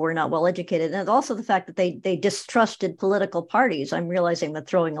people who were not well educated, and also the fact that they distrusted political parties. I'm realizing I'm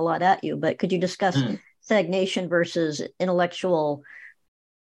throwing a lot at you, but could you discuss stagnation versus intellectual,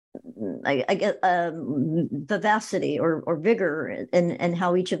 I guess, vivacity or vigor, and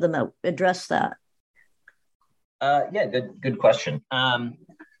how each of them address that? Yeah, good question. And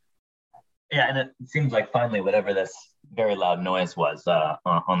it seems like finally whatever this very loud noise was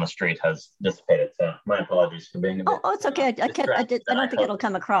on the street has dissipated. So my apologies for being a bit. Oh, it's okay. I don't think it'll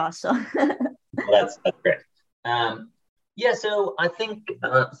come across. So that's great. So I think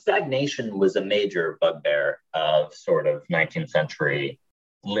stagnation was a major bugbear of sort of 19th century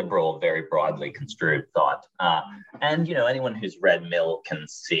liberal, very broadly construed thought. And anyone who's read Mill can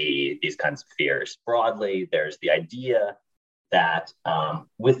see these kinds of fears. Broadly, there's the idea that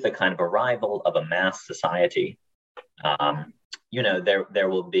with the kind of arrival of a mass society, there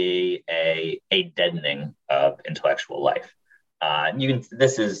will be a deadening of intellectual life.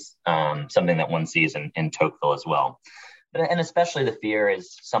 This is something that one sees in Tocqueville as well. And especially the fear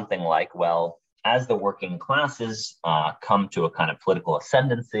is something like, well, as the working classes come to a kind of political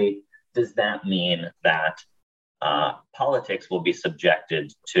ascendancy, does that mean that politics will be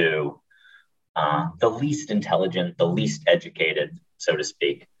subjected to the least intelligent, the least educated, so to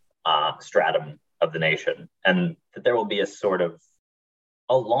speak, stratum of the nation, and that there will be a sort of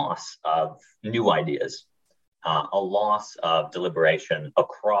a loss of new ideas, a loss of deliberation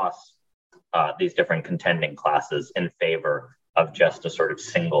across these different contending classes in favor of just a sort of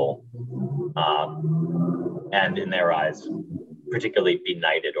single, and in their eyes, particularly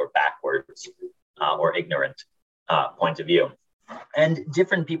benighted or backwards or ignorant point of view. And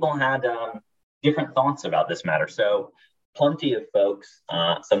different people had different thoughts about this matter. So plenty of folks,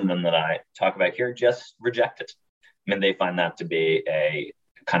 some of them that I talk about here, just reject it. I mean, they find that to be a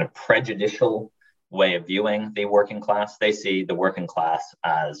kind of prejudicial way of viewing the working class. They see the working class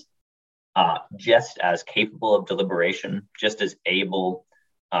as just as capable of deliberation, just as able,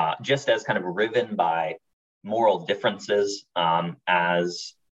 just as kind of riven by moral differences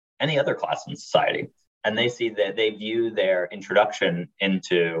as any other class in society. And they see that they view their introduction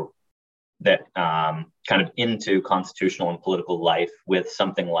into that kind of into constitutional and political life with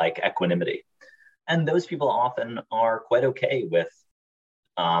something like equanimity. And those people often are quite okay with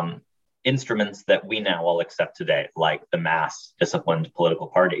instruments that we now all accept today, like the mass disciplined political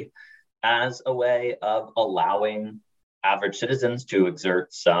party, as a way of allowing average citizens to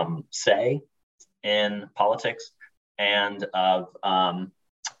exert some say in politics and of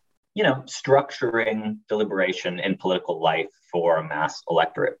structuring deliberation in political life for a mass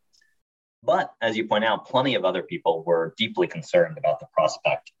electorate. But as you point out, plenty of other people were deeply concerned about the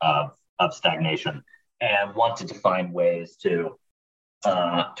prospect of stagnation and wanted to find ways to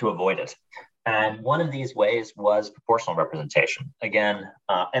avoid it. And one of these ways was proportional representation. Again,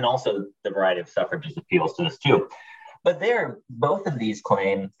 and also the variety of suffrages appeals to this too. But both of these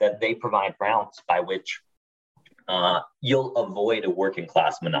claim that they provide routes by which you'll avoid a working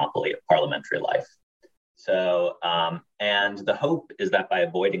class monopoly of parliamentary life. So, and the hope is that by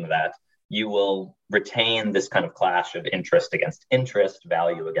avoiding that, you will retain this kind of clash of interest against interest,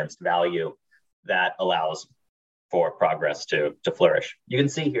 value against value, that allows for progress to flourish. You can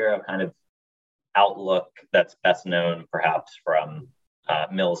see here a kind of outlook that's best known perhaps from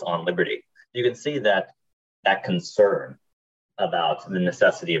Mill's On Liberty. You can see that concern about the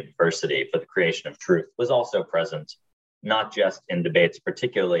necessity of diversity for the creation of truth was also present, not just in debates,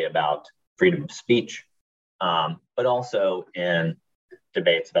 particularly about freedom of speech, but also in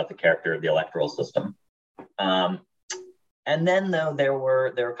debates about the character of the electoral system. And then, though, there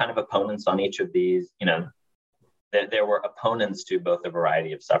were kind of opponents on each of these. There were opponents to both the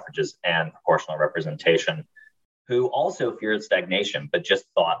variety of suffrages and proportional representation, who also feared stagnation, but just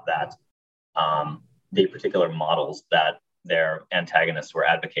thought that the particular models that their antagonists were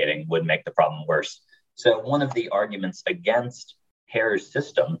advocating would make the problem worse. So one of the arguments against Hare's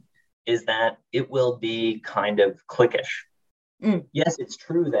system is that it will be kind of cliquish. Yes, it's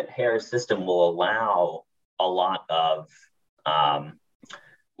true that Hare's system will allow a lot of,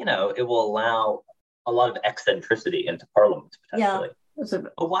 it will allow a lot of eccentricity into Parliament potentially. Yeah.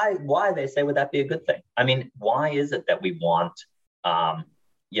 But why they say would that be a good thing? I mean, why is it that we want,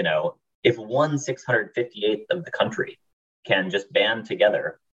 if 1/658th of the country can just band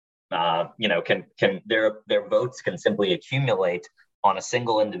together, can their votes can simply accumulate on a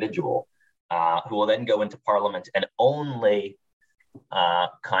single individual who will then go into Parliament and only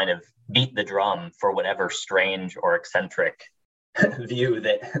kind of beat the drum for whatever strange or eccentric view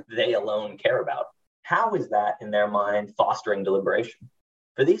that they alone care about. How is that, in their mind, fostering deliberation?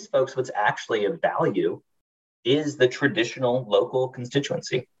 For these folks, what's actually of value is the traditional local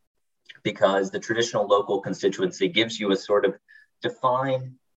constituency, because the traditional local constituency gives you a sort of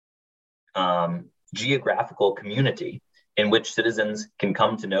defined geographical community in which citizens can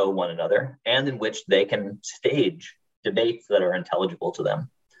come to know one another and in which they can stage debates that are intelligible to them.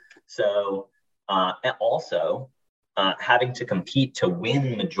 So, and also having to compete to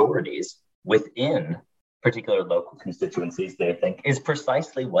win majorities within particular local constituencies, they think, is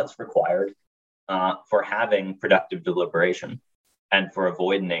precisely what's required for having productive deliberation and for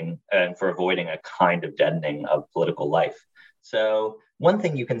avoiding a kind of deadening of political life. So one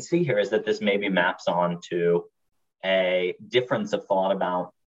thing you can see here is that this maybe maps onto a difference of thought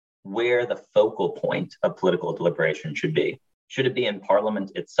about where the focal point of political deliberation should be. Should it be in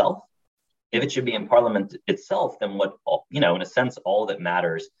Parliament itself? If it should be in Parliament itself, then what, in a sense, all that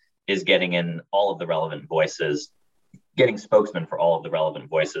matters is getting in all of the relevant voices, getting spokesmen for all of the relevant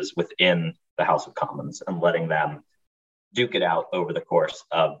voices within the House of Commons and letting them duke it out over the course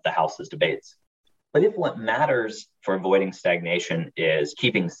of the House's debates. But if what matters for avoiding stagnation is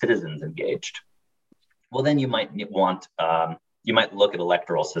keeping citizens engaged, well, then you might look at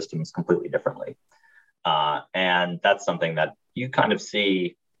electoral systems completely differently. And that's something that you kind of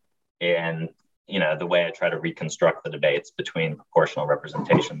see in the way I try to reconstruct the debates between proportional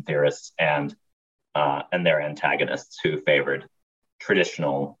representation theorists and their antagonists who favored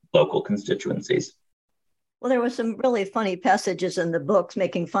traditional local constituencies. Well, there were some really funny passages in the books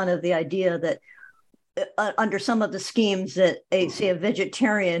making fun of the idea that under some of the schemes that say a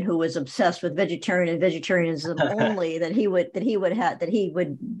vegetarian who was obsessed with vegetarian and vegetarianism only, that he would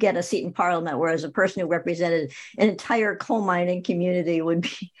get a seat in parliament, whereas a person who represented an entire coal mining community would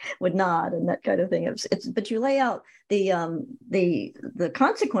not, and that kind of thing. But you lay out the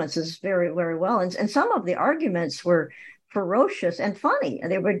consequences very, very well, and some of the arguments were ferocious and funny.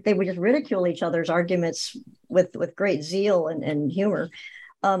 They would just ridicule each other's arguments with great zeal and humor.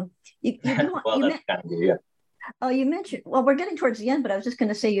 You mentioned, well, we're getting towards the end, but I was just going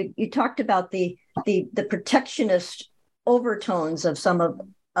to say you talked about the protectionist overtones of some of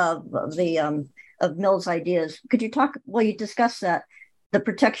Mill's ideas. Could you talk? Well, you discussed that, the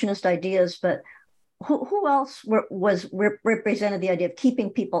protectionist ideas, but who else represented the idea of keeping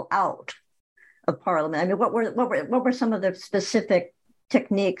people out of Parliament? I mean, what were some of the specific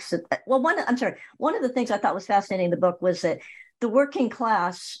techniques? One of the things I thought was fascinating in the book was that the working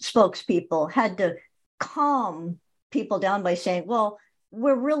class spokespeople had to calm people down by saying, well,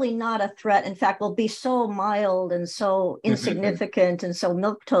 we're really not a threat. In fact, we'll be so mild and so insignificant and so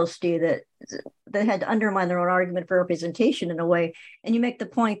milquetoasty that they had to undermine their own argument for representation in a way. And you make the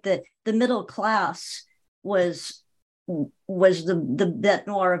point that the middle class was the bête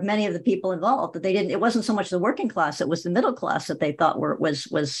noire of many of the people involved, that it wasn't so much the working class, it was the middle class that they thought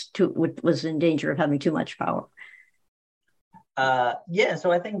was in danger of having too much power.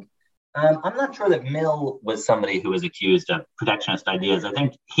 So I think I'm not sure that Mill was somebody who was accused of protectionist ideas. I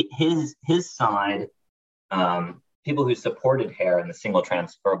think his side, people who supported Hare in the single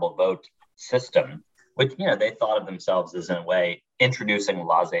transferable vote system, which they thought of themselves as, in a way, introducing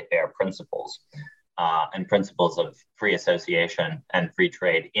laissez-faire principles and principles of free association and free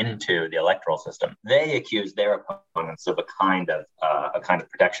trade into the electoral system. They accused their opponents of a kind of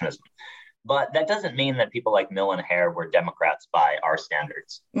protectionism. But that doesn't mean that people like Mill and Hare were Democrats by our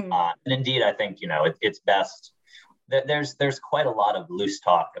standards. And indeed, I think, it's best. There's quite a lot of loose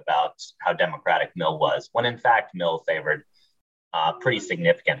talk about how democratic Mill was, when in fact Mill favored pretty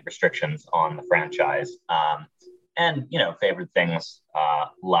significant restrictions on the franchise and, favored things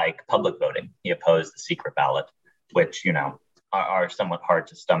like public voting. He opposed the secret ballot, which, are somewhat hard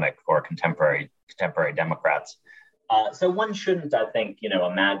to stomach for contemporary Democrats. So one shouldn't, I think,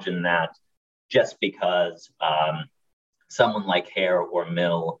 imagine that just because someone like Hare or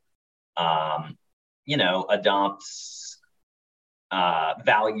Mill, adopts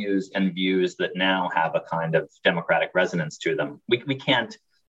values and views that now have a kind of democratic resonance to them. We can't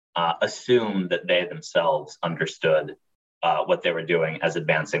assume that they themselves understood what they were doing as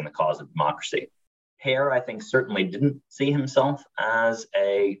advancing the cause of democracy. Hare, I think, certainly didn't see himself as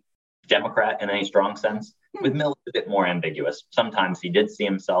a Democrat in any strong sense. With Mill, it's a bit more ambiguous. Sometimes he did see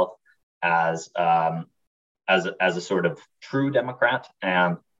himself as a sort of true Democrat,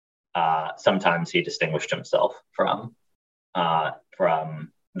 and sometimes he distinguished himself from the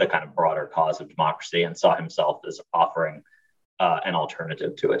kind of broader cause of democracy and saw himself as offering an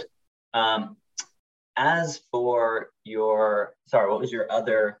alternative to it. As for what was your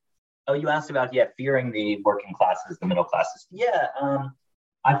other? Oh, you asked about fearing the working classes, the middle classes.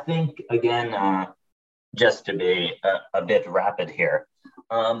 I think again, just to be a bit rapid here.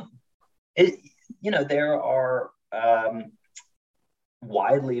 There are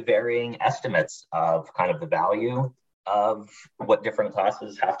widely varying estimates of kind of the value of what different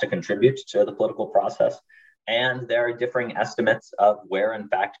classes have to contribute to the political process. And there are differing estimates of where, in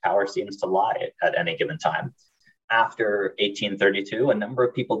fact, power seems to lie at any given time. After 1832, a number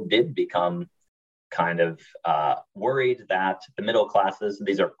of people did become kind of worried that the middle classes,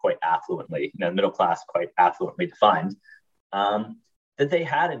 these are quite affluently, middle class quite affluently defined, that they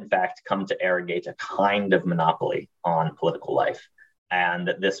had in fact come to arrogate a kind of monopoly on political life, and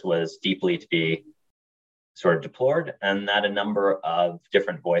that this was deeply to be sort of deplored, and that a number of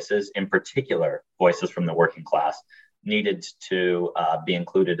different voices, in particular voices from the working class, needed to be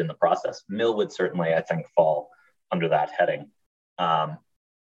included in the process. Mill would certainly, I think, fall under that heading. But,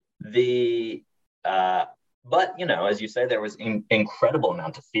 as you say, there was an incredible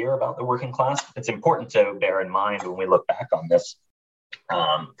amount of fear about the working class. It's important to bear in mind when we look back on this,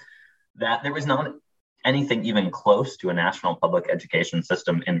 that there was not anything even close to a national public education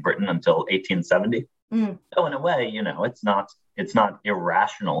system in Britain until 1870. So in a way, it's not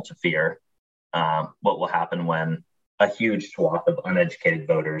irrational to fear what will happen when a huge swath of uneducated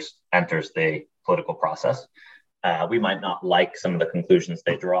voters enters the political process. We might not like some of the conclusions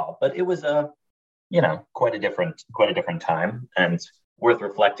they draw, but it was quite a different time, and worth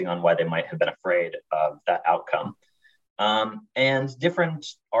reflecting on why they might have been afraid of that outcome. And different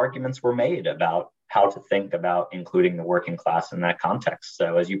arguments were made about how to think about including the working class in that context.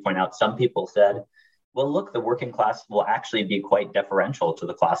 So as you point out, some people said, well, look, the working class will actually be quite deferential to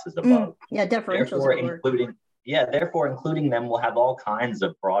the classes above. Yeah, deferential is a word. Therefore, including them will have all kinds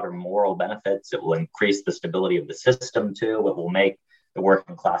of broader moral benefits. It will increase the stability of the system, too. It will make the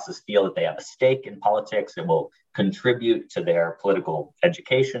working classes feel that they have a stake in politics. It will contribute to their political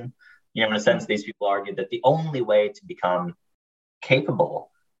education. In a sense, these people argue that the only way to become capable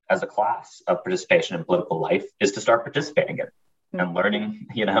as a class of participation in political life is to start participating in it and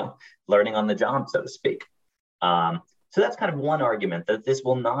learning on the job, so to speak. So that's kind of one argument, that it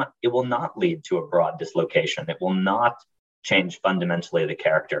will not lead to a broad dislocation. It will not change fundamentally the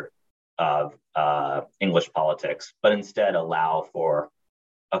character of English politics, but instead allow for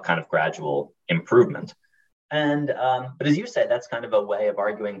a kind of gradual improvement. But as you say, that's kind of a way of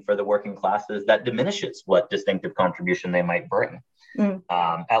arguing for the working classes that diminishes what distinctive contribution they might bring,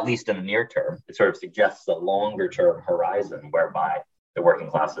 at least in the near term. It sort of suggests a longer term horizon whereby the working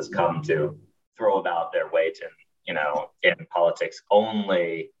classes come to throw about their weight in politics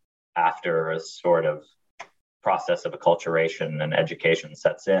only after a sort of process of acculturation and education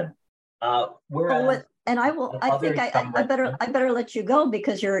sets in. And I better let you go,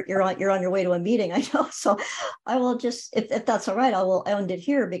 because you're on your way to a meeting, I know. So I will just, if that's all right, I'll end it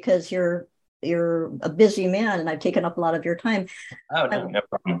here, because you're a busy man and I've taken up a lot of your time. Oh, no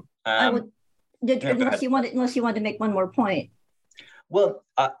problem. Unless you wanted to make one more point. Well,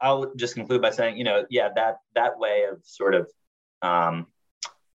 I'll just conclude by saying, that way of sort of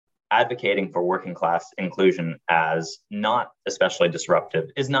advocating for working class inclusion as not especially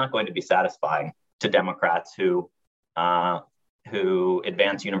disruptive is not going to be satisfying to Democrats who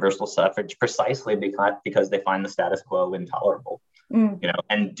advance universal suffrage precisely because they find the status quo intolerable,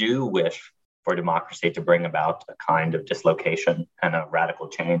 and do wish for democracy to bring about a kind of dislocation and a radical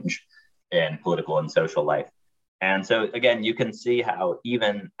change in political and social life. And so, again, you can see how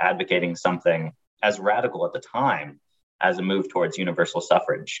even advocating something as radical at the time as a move towards universal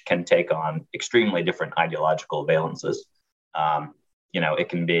suffrage can take on extremely different ideological valences. It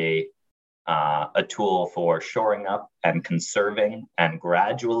can be a tool for shoring up and conserving and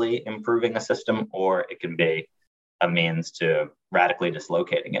gradually improving a system, or it can be a means to radically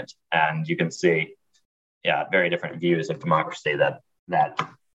dislocating it. And you can see, very different views of democracy that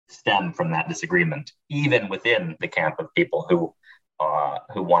stem from that disagreement, even within the camp of people who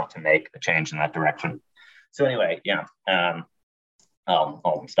want to make a change in that direction. So anyway,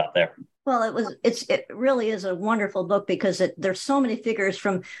 I'll stop there. Well, it really is a wonderful book, because there's so many figures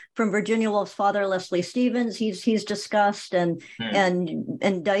from Virginia Woolf's father, Leslie Stevens. He's discussed, and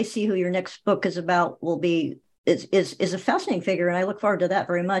Dicey, who your next book is about, is a fascinating figure, and I look forward to that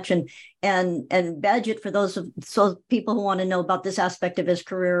very much. And Bagehot, for those people who want to know about this aspect of his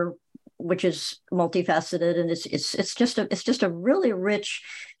career, which is multifaceted, and it's just a really rich,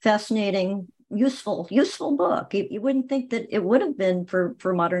 fascinating, useful book. You wouldn't think that it would have been for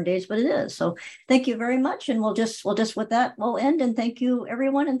modern days, but it is. So thank you very much, and we'll just with that we'll end. And thank you,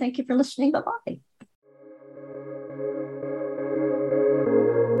 everyone, and thank you for listening. Bye-bye.